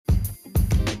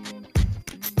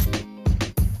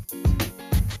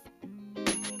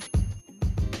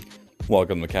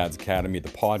Welcome to CADS Academy, the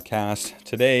podcast.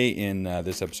 Today, in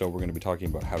this episode, we're going to be talking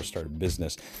about how to start a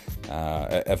business.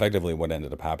 Effectively, what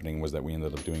ended up happening was that we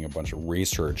ended up doing a bunch of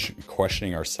research,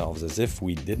 questioning ourselves as if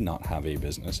we did not have a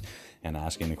business, and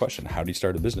asking the question, how do you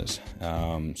start a business?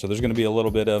 So there's going to be a little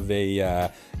bit of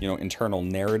a internal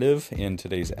narrative in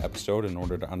today's episode in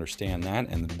order to understand that.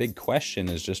 And the big question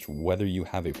is just whether you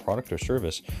have a product or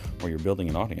service or you're building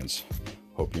an audience.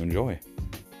 Hope you enjoy.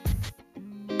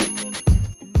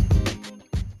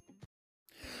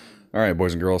 All right,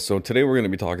 boys and girls. So today we're going to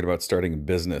be talking about starting a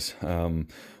business.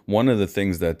 One of the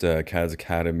things that CADS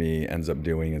Academy ends up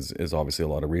doing is obviously a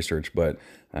lot of research, but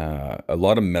a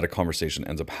lot of meta conversation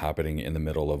ends up happening in the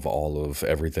middle of all of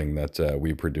everything that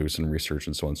we produce and research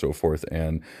and so on and so forth.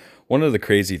 And one of the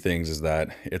crazy things is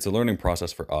that it's a learning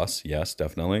process for us. Yes,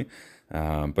 definitely.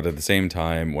 But at the same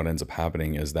time, what ends up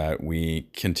happening is that we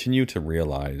continue to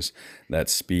realize that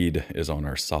speed is on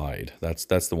our side. That's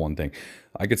the one thing.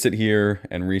 I could sit here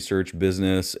and research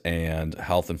business and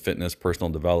health and fitness, personal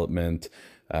development,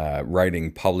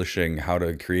 writing, publishing, how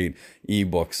to create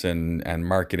ebooks and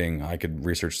marketing. I could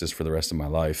research this for the rest of my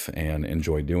life and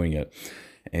enjoy doing it.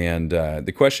 And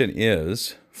the question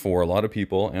is, for a lot of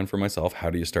people and for myself, how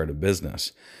do you start a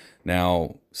business?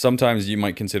 Now, sometimes you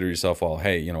might consider yourself, well,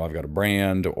 hey, I've got a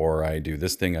brand, or I do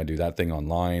this thing, I do that thing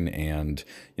online, and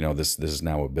this is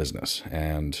now a business.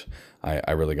 And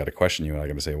I really got to question you, and I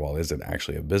got to say, well, is it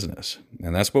actually a business?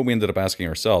 And that's what we ended up asking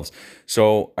ourselves.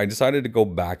 So I decided to go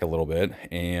back a little bit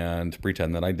and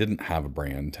pretend that I didn't have a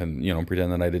brand, and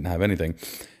pretend that I didn't have anything,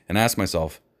 and ask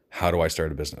myself, how do I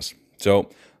start a business?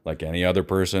 So, like any other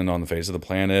person on the face of the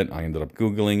planet, I ended up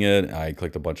Googling it. I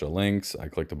clicked a bunch of links. I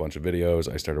clicked a bunch of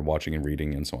videos. I started watching and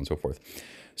reading and so on and so forth.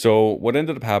 So what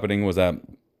ended up happening was that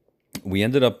we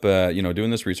ended up, doing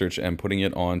this research and putting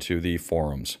it onto the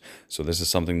forums. So this is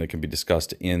something that can be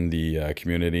discussed in the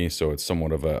community. So it's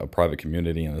somewhat of a private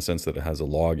community in the sense that it has a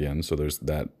login. So there's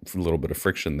that little bit of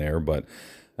friction there, but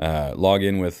log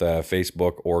in with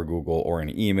Facebook or Google or an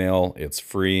email. It's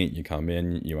free. You come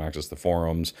in, you access the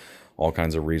forums, all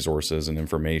kinds of resources and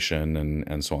information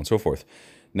and so on and so forth.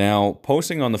 Now,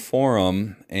 posting on the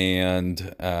forum and,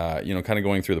 kind of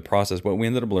going through the process, what we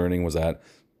ended up learning was that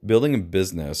building a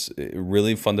business, it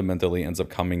really fundamentally ends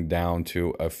up coming down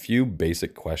to a few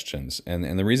basic questions.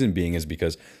 And the reason being is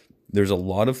because there's a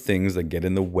lot of things that get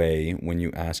in the way when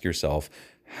you ask yourself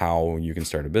how you can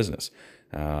start a business.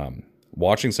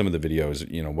 Watching some of the videos,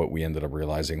 what we ended up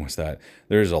realizing was that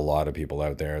there's a lot of people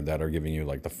out there that are giving you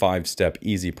like the 5-step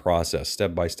easy process,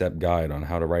 step-by-step guide on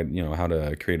how to write, how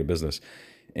to create a business.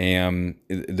 And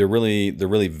they're really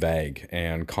vague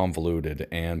and convoluted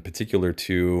and particular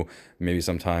to maybe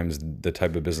sometimes the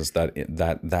type of business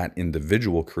that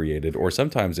individual created, or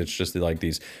sometimes it's just like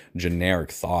these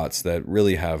generic thoughts that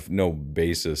really have no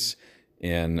basis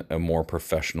in a more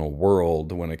professional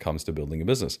world when it comes to building a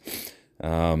business.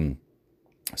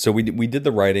 So we did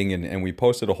the writing and we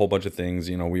posted a whole bunch of things.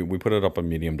 We put it up on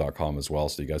medium.com as well,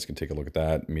 so you guys can take a look at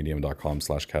that,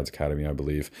 medium.com/CADS Academy, I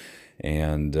believe.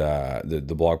 And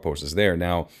the blog post is there.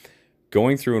 Now,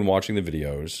 going through and watching the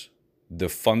videos, the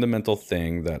fundamental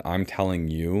thing that I'm telling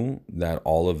you that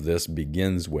all of this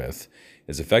begins with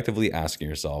is effectively asking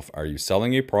yourself, are you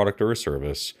selling a product or a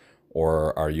service?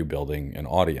 Or are you building an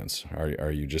audience?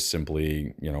 Are you just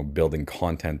simply, building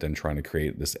content and trying to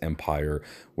create this empire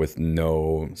with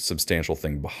no substantial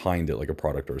thing behind it, like a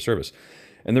product or a service?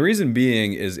 And the reason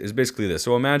being is basically this.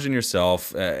 So imagine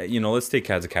yourself, let's take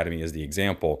CADS Academy as the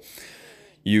example.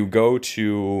 You go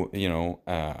to,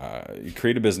 you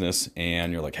create a business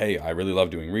and you're like, hey, I really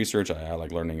love doing research. I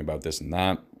like learning about this and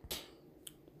that.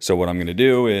 So what I'm going to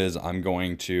do is I'm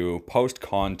going to post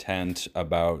content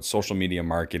about social media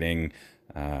marketing.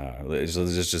 Let's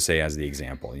just say as the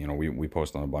example, we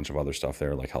post on a bunch of other stuff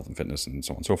there like health and fitness and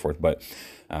so on and so forth. But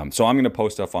so I'm going to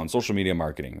post stuff on social media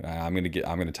marketing. I'm going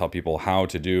to tell people how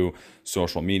to do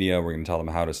social media. We're going to tell them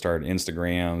how to start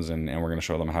Instagrams and we're going to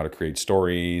show them how to create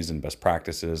stories and best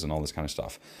practices and all this kind of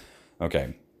stuff.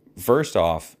 Okay. First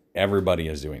off, everybody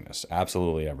is doing this.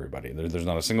 Absolutely everybody. There's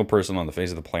not a single person on the face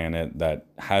of the planet that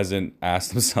hasn't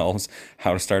asked themselves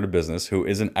how to start a business, who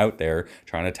isn't out there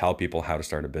trying to tell people how to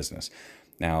start a business.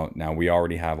 Now we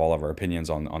already have all of our opinions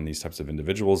on these types of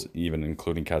individuals, even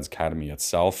including CADS Academy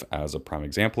itself as a prime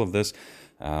example of this.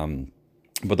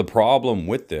 But the problem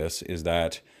with this is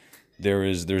that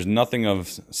there's nothing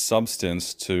of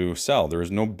substance to sell. There is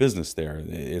no business there.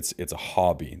 It's a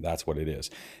hobby. That's what it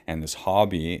is. And this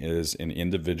hobby is an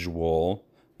individual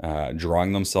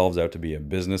drawing themselves out to be a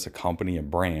business, a company, a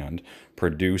brand,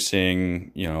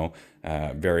 producing,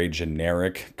 very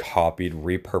generic, copied,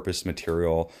 repurposed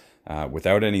material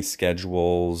without any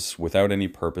schedules, without any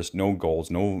purpose, no goals,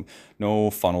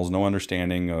 no funnels, no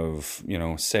understanding of,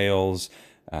 sales,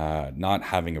 not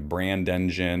having a brand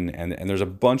engine, and there's a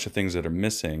bunch of things that are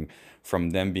missing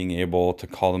from them being able to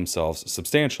call themselves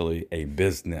substantially a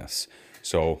business.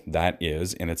 So that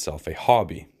is in itself a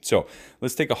hobby. So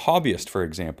let's take a hobbyist, for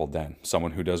example, then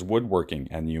someone who does woodworking,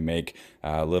 and you make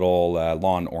little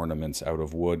lawn ornaments out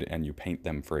of wood and you paint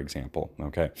them, for example.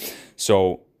 Okay.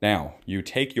 So now you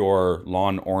take your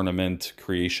lawn ornament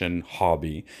creation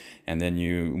hobby and then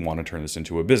you want to turn this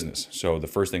into a business. So the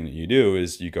first thing that you do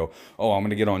is you go, oh, I'm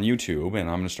going to get on YouTube and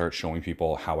I'm going to start showing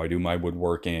people how I do my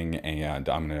woodworking, and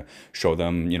I'm going to show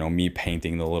them, me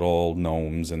painting the little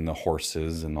gnomes and the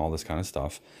horses and all this kind of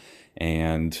stuff.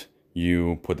 And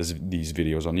you put these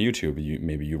videos on YouTube.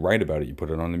 Maybe you write about it. You put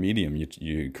it on the Medium.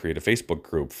 You create a Facebook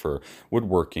group for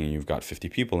woodworking. You've got 50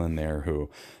 people in there who,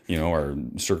 are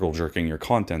circle jerking your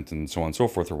content and so on and so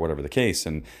forth, or whatever the case.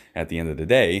 And at the end of the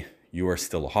day, you are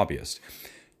still a hobbyist.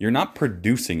 You're not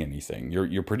producing anything.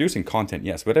 You're producing content,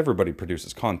 yes, but everybody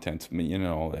produces content.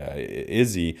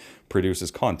 Izzy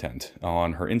produces content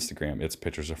on her Instagram. It's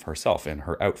pictures of herself in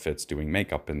her outfits doing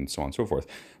makeup and so on and so forth.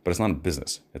 But it's not a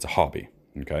business. It's a hobby.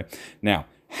 Okay. Now,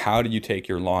 how do you take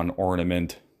your lawn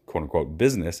ornament, quote unquote,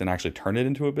 business and actually turn it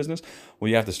into a business? Well,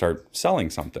 you have to start selling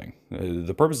something.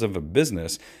 The purpose of a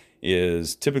business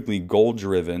is typically goal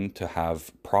driven, to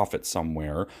have profit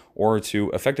somewhere, or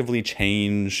to effectively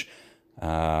change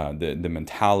the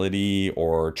mentality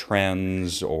or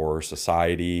trends or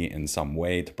society in some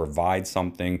way, to provide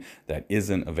something that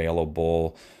isn't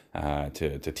available,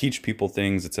 to teach people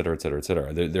things, et cetera, et cetera, et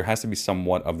cetera. There has to be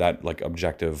somewhat of that like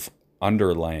objective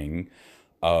underlaying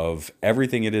of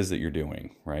everything it is that you're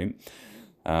doing, right?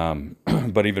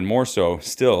 But even more so,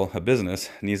 still, a business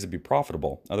needs to be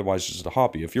profitable. Otherwise, it's just a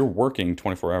hobby. If you're working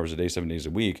 24 hours a day, 7 days a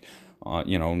week,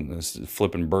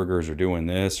 flipping burgers or doing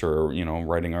this, or,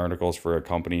 writing articles for a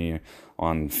company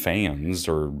on fans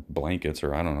or blankets,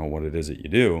 or I don't know what it is that you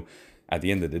do, at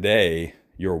the end of the day,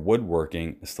 your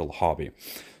woodworking is still a hobby.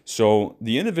 So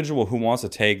the individual who wants to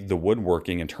take the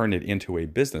woodworking and turn it into a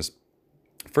business,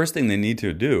 first thing they need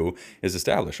to do is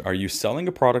establish, are you selling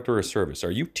a product or a service?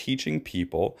 Are you teaching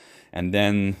people and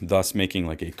then thus making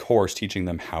like a course teaching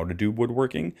them how to do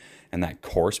woodworking? And that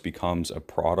course becomes a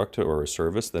product or a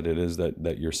service that it is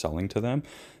that you're selling to them.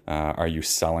 Are you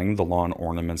selling the lawn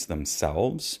ornaments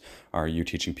themselves? Are you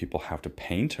teaching people how to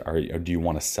paint? Do you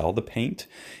want to sell the paint?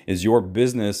 Is your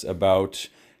business about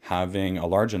having a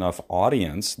large enough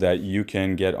audience that you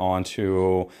can get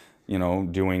onto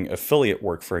doing affiliate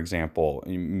work, for example,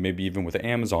 maybe even with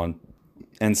Amazon,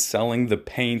 and selling the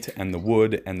paint and the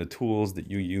wood and the tools that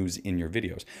you use in your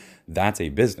videos? That's a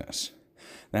business.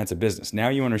 That's a business. Now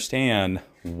you understand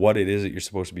what it is that you're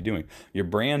supposed to be doing. Your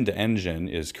brand engine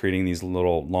is creating these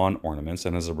little lawn ornaments,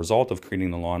 and as a result of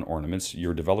creating the lawn ornaments,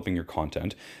 you're developing your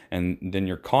content, and then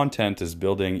your content is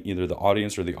building either the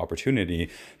audience or the opportunity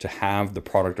to have the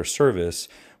product or service,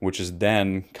 which is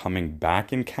then coming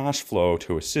back in cash flow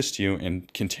to assist you in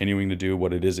continuing to do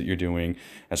what it is that you're doing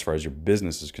as far as your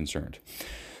business is concerned.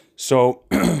 So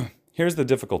here's the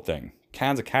difficult thing.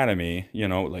 CADS Academy,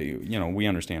 we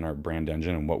understand our brand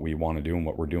engine and what we want to do and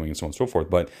what we're doing and so on and so forth.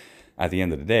 But at the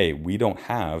end of the day, we don't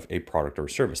have a product or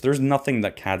service. There's nothing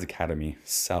that CADS Academy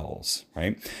sells,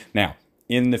 right? Now,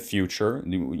 in the future,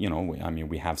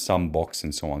 we have some books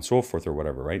and so on and so forth or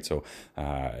whatever, right? So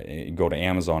go to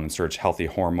Amazon and search healthy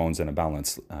hormones and a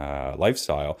balanced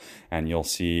lifestyle, and you'll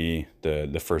see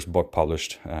the first book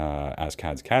published as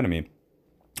CADS Academy,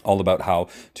 all about how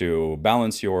to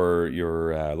balance your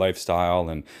lifestyle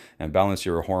and balance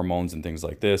your hormones and things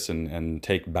like this, and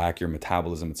take back your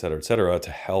metabolism, et cetera,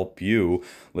 to help you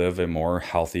live a more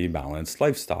healthy, balanced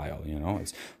lifestyle.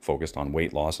 It's focused on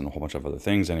weight loss and a whole bunch of other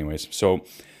things anyways. So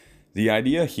the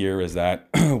idea here is that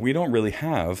we don't really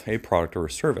have a product or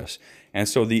a service. And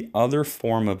so the other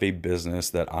form of a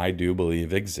business that I do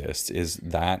believe exists is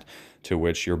that to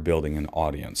which you're building an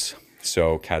audience.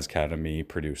 So CADS Academy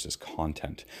produces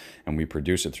content, and we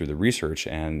produce it through the research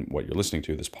and what you're listening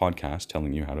to, this podcast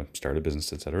telling you how to start a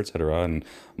business, et cetera, and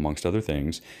amongst other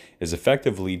things, is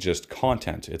effectively just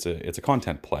content. It's a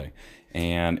content play,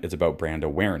 and it's about brand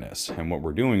awareness. And what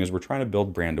we're doing is we're trying to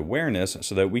build brand awareness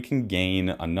so that we can gain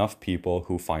enough people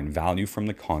who find value from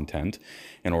the content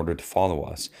in order to follow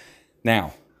us.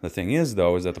 Now, the thing is,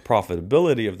 though, is that the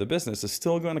profitability of the business is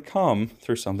still going to come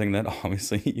through something that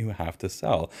obviously you have to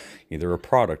sell, either a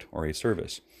product or a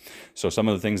service. So some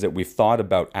of the things that we've thought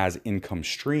about as income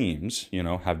streams,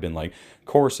 have been like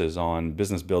courses on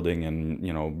business building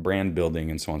and, brand building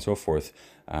and so on and so forth.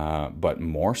 But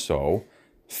more so,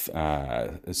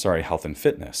 health and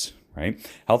fitness, right?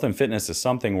 Health and fitness is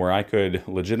something where I could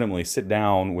legitimately sit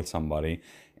down with somebody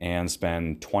and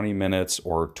spend 20 minutes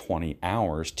or 20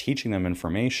 hours teaching them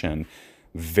information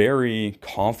very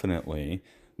confidently,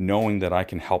 knowing that I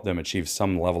can help them achieve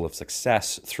some level of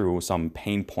success through some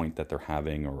pain point that they're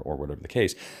having, or whatever the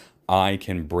case. I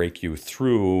can break you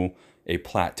through a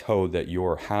plateau that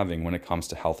you're having when it comes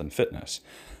to health and fitness.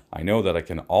 I know that I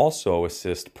can also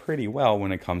assist pretty well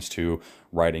when it comes to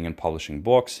writing and publishing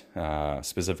books,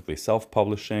 specifically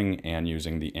self-publishing and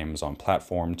using the Amazon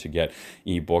platform to get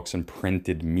ebooks and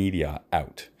printed media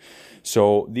out.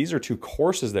 So these are two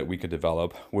courses that we could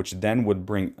develop, which then would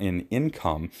bring in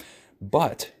income.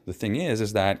 But the thing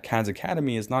is that CADS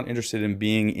Academy is not interested in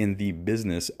being in the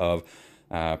business of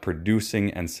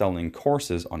producing and selling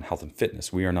courses on health and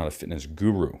fitness. We are not a fitness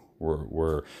guru.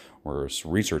 We're a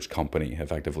research company,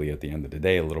 effectively, at the end of the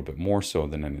day, a little bit more so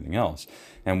than anything else.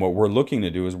 And what we're looking to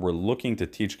do is we're looking to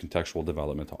teach contextual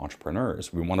development to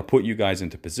entrepreneurs. We want to put you guys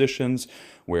into positions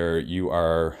where you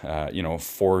are,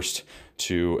 forced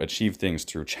to achieve things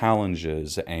through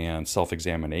challenges and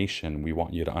self-examination. We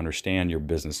want you to understand your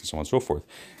business and so on and so forth.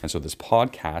 And so this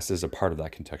podcast is a part of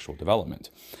that contextual development.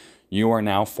 You are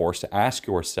now forced to ask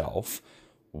yourself,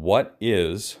 what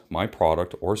is my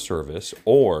product or service,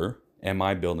 or am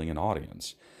I building an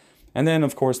audience? And then,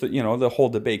 of course, the whole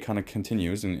debate kind of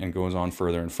continues and goes on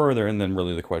further and further. And then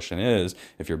really the question is,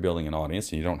 if you're building an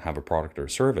audience and you don't have a product or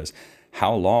service,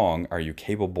 how long are you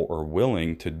capable or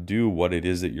willing to do what it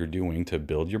is that you're doing to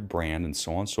build your brand and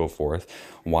so on and so forth,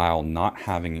 while not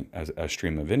having a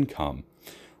stream of income,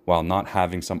 while not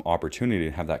having some opportunity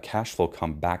to have that cash flow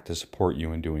come back to support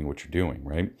you in doing what you're doing,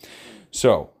 right?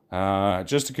 So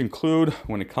just to conclude,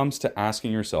 when it comes to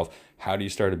asking yourself, how do you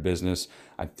start a business?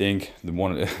 I think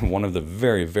one of the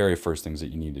very, very first things that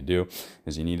you need to do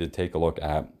is you need to take a look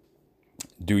at,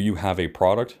 do you have a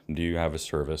product? Do you have a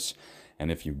service?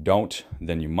 And if you don't,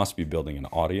 then you must be building an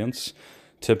audience.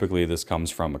 Typically, this comes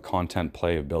from a content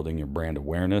play of building your brand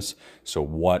awareness. So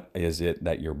what is it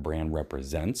that your brand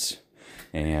represents?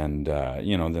 And,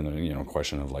 then,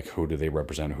 question of like, who do they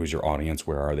represent? Who's your audience?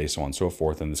 Where are they? So on and so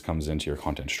forth. And this comes into your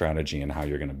content strategy and how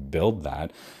you're going to build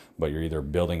that. But you're either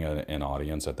building an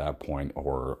audience at that point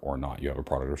or not. You have a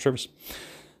product or service.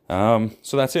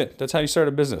 So that's it. That's how you start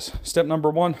a business. Step number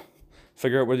 1,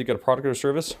 figure out whether you got a product or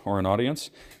service or an audience.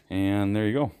 And there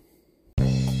you go.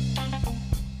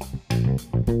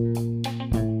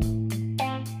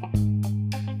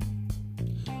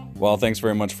 Well, thanks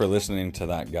very much for listening to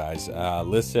that, guys.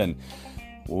 Listen,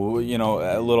 a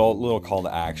little call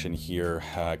to action here.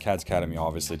 CADS Academy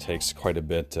obviously takes quite a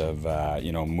bit of,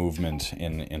 movement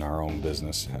in our own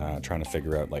business, trying to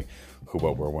figure out like who,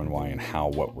 what, where, when, why, and how,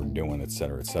 what we're doing, et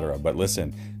cetera, et cetera. But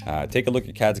listen, take a look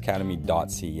at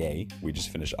cadsacademy.ca. We just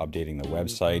finished updating the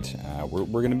website. We're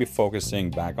going to be focusing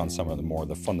back on some of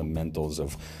the fundamentals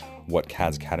of what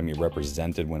CADS Academy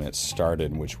represented when it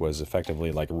started, which was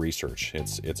effectively like research.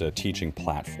 It's a teaching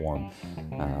platform.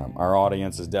 Our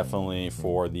audience is definitely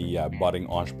for the budding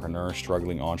entrepreneur,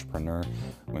 struggling entrepreneur.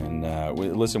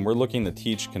 We're looking to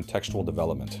teach contextual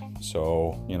development.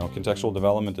 So, contextual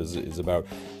development is about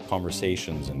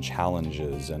conversations and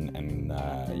challenges and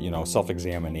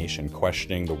self-examination,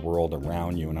 questioning the world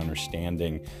around you and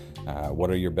understanding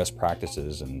what are your best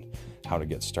practices and how to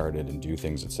get started and do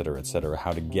things, et cetera,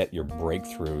 how to get your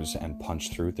breakthroughs and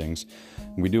punch through things.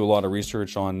 We do a lot of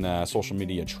research on social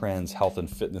media trends, health and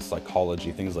fitness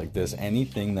psychology, things like this,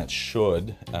 anything that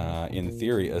should, in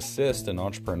theory, assist an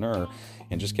entrepreneur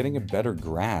in just getting a better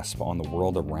grasp on the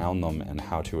world around them and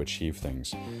how to achieve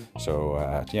things.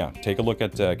 So take a look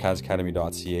at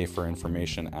cadsacademy.ca for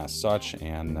information as such,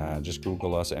 and just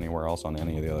Google us anywhere else on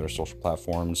any of the other social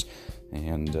platforms,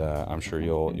 and I'm sure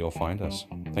you'll find us.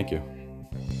 Thank you.